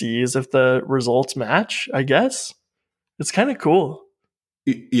sees if the results match, I guess. It's kind of cool.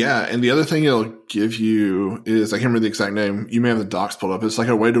 Yeah, and the other thing it'll give you is, I can't remember the exact name. You may have the docs pulled up. It's like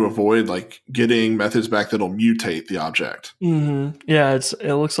a way to avoid like getting methods back that'll mutate the object. Mm-hmm. Yeah,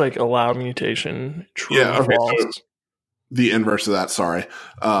 it looks like allow mutation, true, okay, false. so the inverse of that, sorry.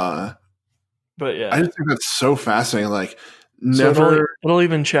 But yeah. I just think that's so fascinating. Like, never... it'll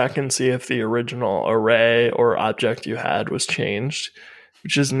even check and see if the original array or object you had was changed,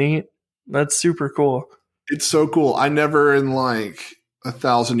 which is neat. That's super cool. It's so cool. I never in like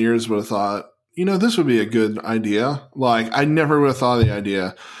 1,000 years would have thought, this would be a good idea. Like, I never would have thought of the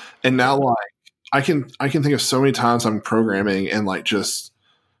idea. And now, like, I can think of so many times I'm programming and like just,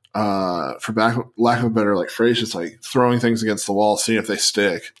 for lack of a better like phrase, just like throwing things against the wall, seeing if they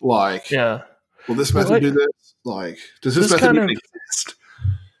stick. Like, yeah, will this method do this? Like, does this method even exist?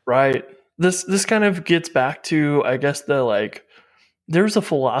 Right. This kind of gets back to, I guess, there's a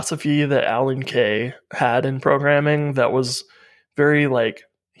philosophy that Alan Kay had in programming that was very like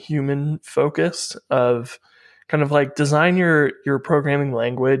human focused, of kind of like design your programming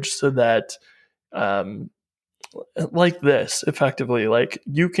language so that like this effectively. Like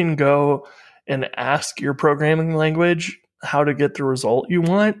you can go and ask your programming language how to get the result you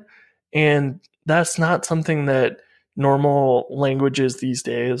want. And that's not something that normal languages these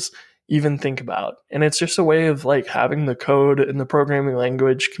days even think about. And it's just a way of like having the code and the programming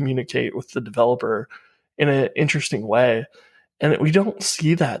language communicate with the developer in an interesting way. And we don't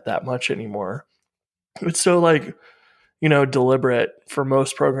see that much anymore. It's so like, deliberate for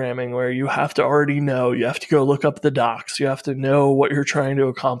most programming where you have to already know, you have to go look up the docs, you have to know what you're trying to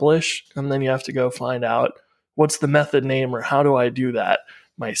accomplish, and then you have to go find out what's the method name or how do I do that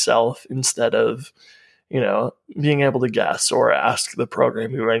myself instead of, being able to guess or ask the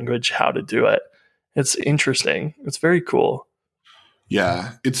programming language how to do it. It's interesting. It's very cool.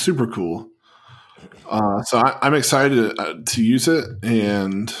 Yeah, it's super cool. So I'm excited to use it.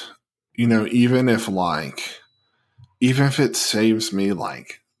 And, even if it saves me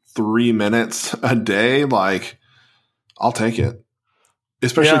like 3 minutes a day, like I'll take it,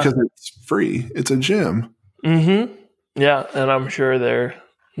 especially because it's free. It's a gym. Mm-hmm. Yeah. And I'm sure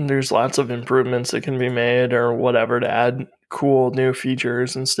there's lots of improvements that can be made or whatever to add cool new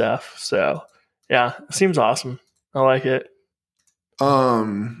features and stuff. So yeah, it seems awesome. I like it.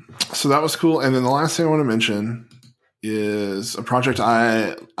 So that was cool. And then the last thing I want to mention is a project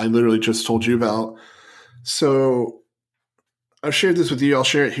I literally just told you about. So I've shared this with you. I'll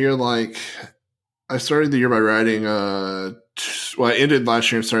share it here. Like I started the year by writing, I ended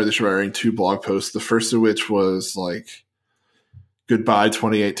last year and started this year by writing 2 blog posts. The first of which was like Goodbye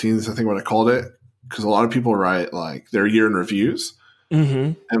 2018 is I think what I called it. Because a lot of people write like their year in reviews.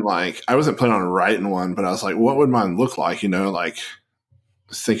 Mm-hmm. And like, I wasn't planning on writing one, but I was like, what would mine look like? Like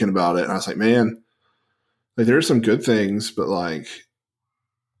thinking about it. And I was like, man, like there are some good things, but like,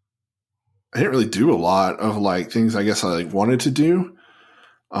 I didn't really do a lot of like things I guess I like wanted to do.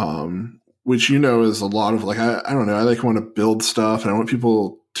 Which, is a lot of like, I don't know. I like want to build stuff and I want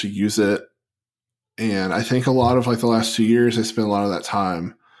people to use it. And I think a lot of like the last 2 years, I spent a lot of that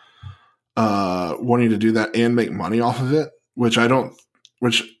time, wanting to do that and make money off of it, which I don't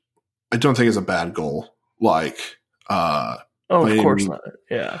think is a bad goal. Like, of course not.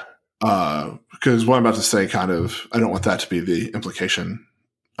 Yeah. Because what I'm about to say I don't want that to be the implication.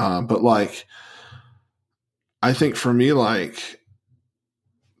 But like, I think for me, like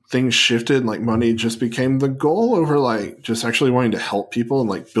things shifted, like money just became the goal over like just actually wanting to help people and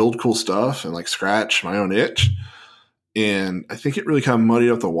like build cool stuff and like scratch my own itch. And I think it really kind of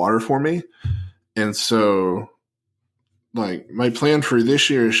muddied up the water for me. And so like my plan for this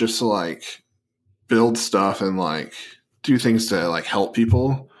year is just to like build stuff and like do things to like help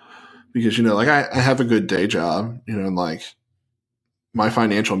people because, like I have a good day job, and like my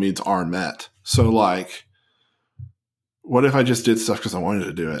financial needs are met. So like, what if I just did stuff because I wanted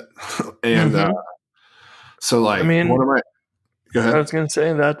to do it? And so like, what am I? Go ahead. I was going to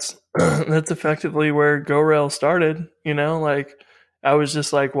say that's effectively where GoRail started. Like I was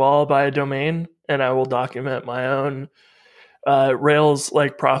just like, well, I'll buy a domain and I will document my own Rails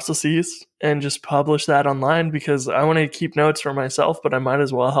like processes and just publish that online because I want to keep notes for myself, but I might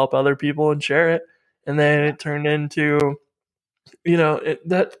as well help other people and share it. And then it turned into,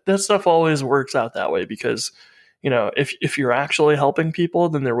 that stuff always works out that way because, if you're actually helping people,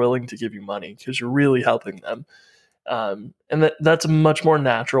 then they're willing to give you money because you're really helping them. And that's a much more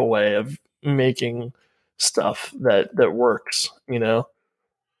natural way of making stuff that works,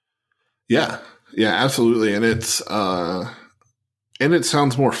 Yeah, absolutely. And it's, and it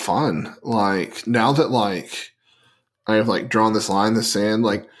sounds more fun. Like now that like I have like drawn this line in the sand,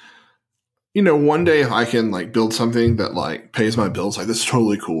 like, one day if I can like build something that like pays my bills, like this is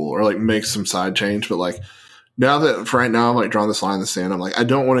totally cool or like makes some side change. But like now that for right now, I'm like drawing this line in the sand. I'm like, I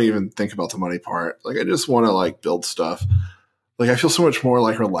don't want to even think about the money part. Like I just want to like build stuff. Like I feel so much more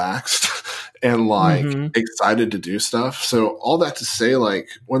like relaxed and like excited to do stuff. So all that to say, like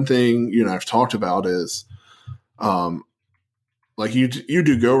one thing, I've talked about is, like you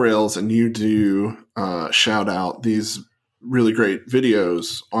do Go Rails and you do shout out these really great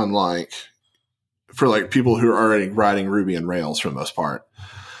videos on like for like people who are already writing Ruby and Rails for the most part.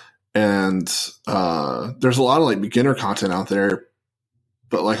 And there's a lot of like beginner content out there,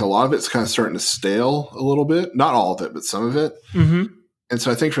 but like a lot of it's kind of starting to stale a little bit. Not all of it, but some of it. Mm-hmm. And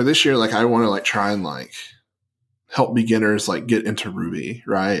so I think for this year, like I want to like try and like help beginners like get into Ruby,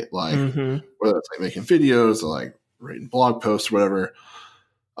 right? Like whether it's like making videos or like writing blog posts or whatever.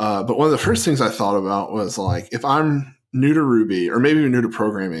 But one of the first things I thought about was like, if I'm new to Ruby or maybe new to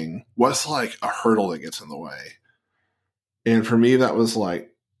programming, what's like a hurdle that gets in the way? And for me, that was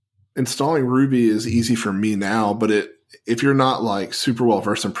like installing Ruby is easy for me now, but if you're not like super well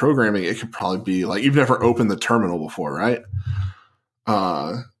versed in programming, it could probably be like you've never opened the terminal before, right?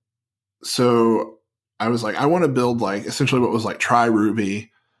 So I was like, I want to build like essentially what was like try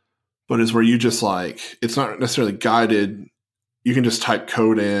Ruby, but is where you just like, it's not necessarily guided. You can just type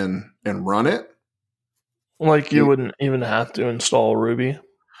code in and run it. Like you wouldn't even have to install Ruby.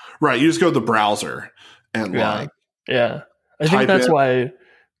 Right. You just go to the browser and Yeah. I think that's why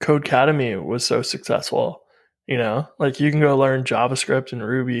Codecademy was so successful. You know, like you can go learn JavaScript and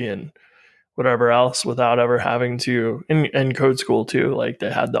Ruby and whatever else without ever having to, and Code School too. Like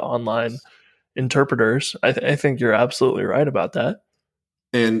they had the online interpreters. I think you're absolutely right about that.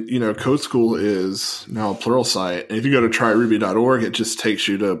 And, you know, Code School is now a Pluralsight. And if you go to tryruby.org, it just takes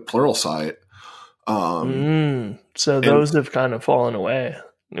you to Pluralsight. So those have kind of fallen away.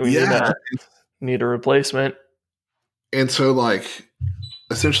 We need a replacement. And so, like,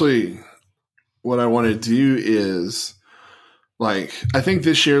 essentially what I want to do is, like, I think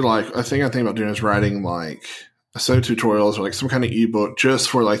this year, like, I think about doing is writing, like, a set of tutorials or, like, some kind of ebook just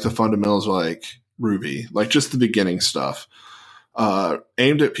for, like, the fundamentals of, like, Ruby. Like, just the beginning stuff.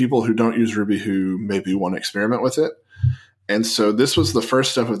 Aimed at people who don't use Ruby who maybe want to experiment with it. And so this was the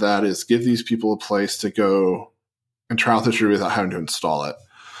first step of that, is give these people a place to go and try out this Ruby without having to install it.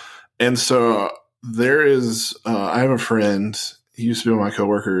 And so there is, I have a friend, he used to be one of my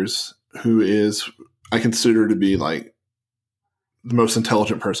coworkers, who is, I consider to be like the most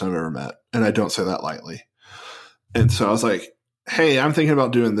intelligent person I've ever met. And I don't say that lightly. And so I was like, hey, I'm thinking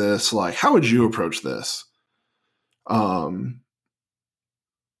about doing this. Like, how would you approach this? I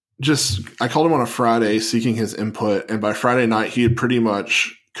called him on a Friday seeking his input, and by Friday night he had pretty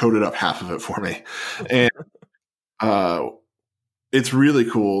much coded up half of it for me. And it's really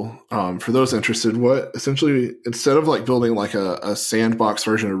cool. For those interested, what essentially, instead of like building like a sandbox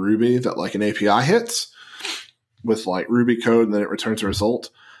version of Ruby that like an API hits with like Ruby code and then it returns a result,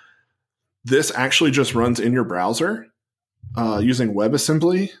 this actually just runs in your browser using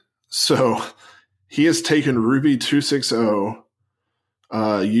WebAssembly. So he has taken Ruby 2.6.0,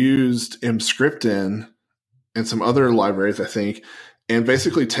 used Emscripten and some other libraries, I think, and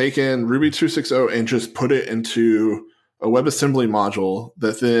basically taken Ruby 2.6.0 and just put it into a WebAssembly module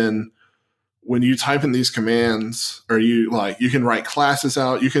that then when you type in these commands, or you can write classes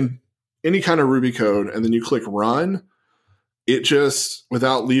out, you can any kind of Ruby code, and then you click run, it just,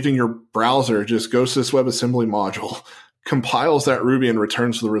 without leaving your browser, just goes to this WebAssembly module, compiles that Ruby and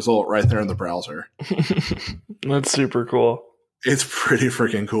returns the result right there in the browser. That's super cool. It's pretty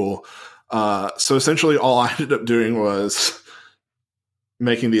freaking cool. So essentially all I ended up doing was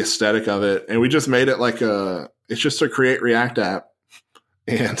making the aesthetic of it. And we just made it like it's just a Create React app.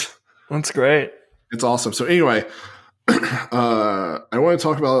 And that's great. It's awesome. So anyway, I want to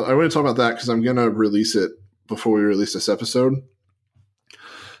talk about that because I'm going to release it before we release this episode.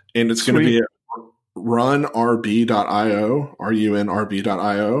 And it's going to be at runrb.io,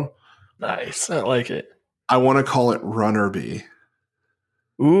 runrb.io. Nice. I like it. I want to call it RunRB.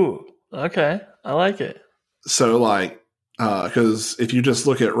 Ooh, okay. I like it. So like, because if you just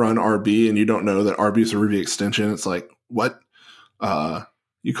look at RunRB and you don't know that RB is a Ruby extension, it's like, what?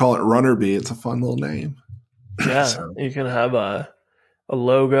 You call it RunRB. It's a fun little name. Yeah, so, you can have a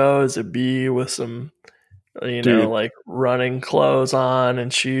logo as a bee with some, like running clothes on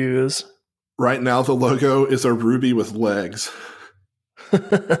and shoes. Right now, the logo is a Ruby with legs.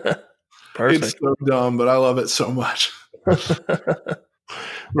 Perfect. It's so dumb, but I love it so much.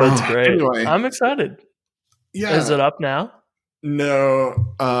 That's great. Anyway, I'm excited. Yeah. Is it up now?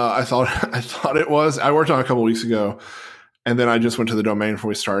 No, I thought it was. I worked on it a couple weeks ago, and then I just went to the domain before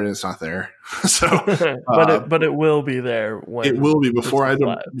we started. And it's not there. So, but it will be there when it will be before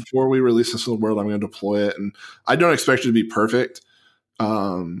we release this to the world. I'm going to deploy it, and I don't expect it to be perfect.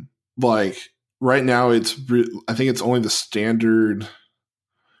 Like right now, I think it's only the standard.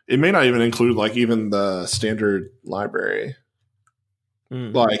 It may not even include like even the standard library.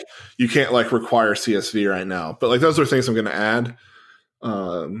 Like you can't like require CSV right now, but like those are things I'm going to add.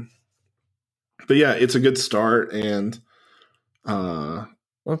 But yeah, it's a good start, and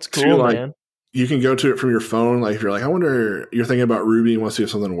that's cool, man. You can go to it from your phone. Like if you're like, I wonder, you're thinking about Ruby and want to see if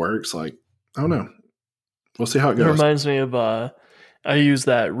something works. Like, I don't know. We'll see how it goes. It reminds me of I use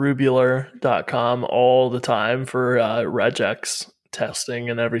that rubular.com all the time for regex testing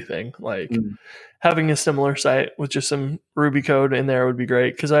and everything. Like having a similar site with just some Ruby code in there would be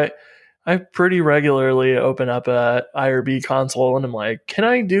great, because I pretty regularly open up a IRB console and I'm like, can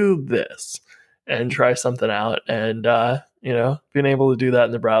I do this? And try something out. And, being able to do that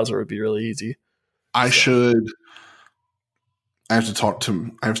in the browser would be really easy. I I have to talk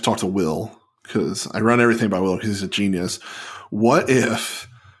to Will because I run everything by Will because he's a genius. What if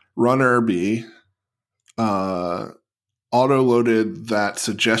Runner B auto loaded that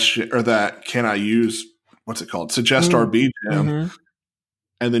suggestion or that can I use what's it called? Suggest RB gem. Mm-hmm.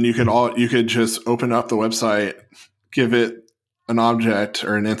 And then you could just open up the website, give it an object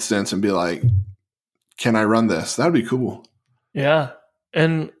or an instance and be like, can I run this? That'd be cool. Yeah.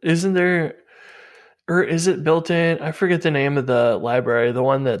 And isn't there, or is it built in? I forget the name of the library, the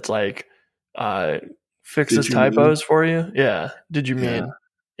one that's like fixes typos for you. Yeah. Did you mean?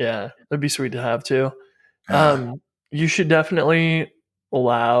 Yeah. That'd be sweet to have too. You should definitely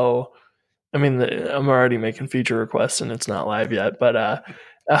allow, I mean, I'm already making feature requests and it's not live yet, but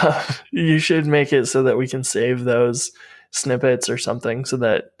you should make it so that we can save those snippets or something so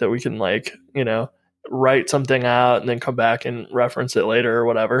that we can like, write something out and then come back and reference it later or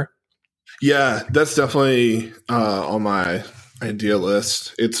whatever. Yeah, that's definitely on my idea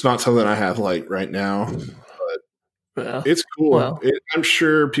list. It's not something I have like right now, but it's cool. Well, I'm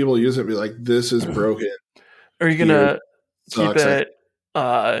sure people use it and be like, this is broken. Are you going to keep it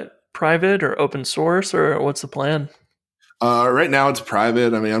private or open source, or what's the plan? Right now it's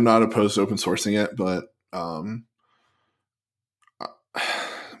private. I mean, I'm not opposed to open sourcing it, but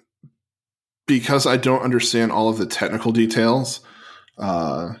because I don't understand all of the technical details,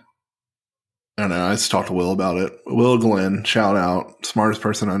 I don't know. I just talked to Will about it. Will Glenn, shout out, smartest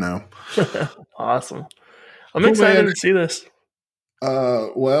person I know. Awesome. I'm excited to see this.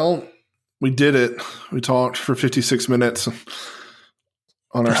 Well, we did it. We talked for 56 minutes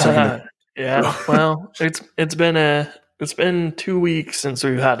on our second. Yeah. Well, it's been 2 weeks since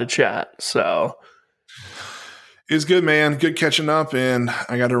we've had a chat, so it's good, man. Good catching up, and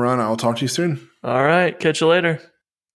I got to run. I'll talk to you soon. All right. Catch you later.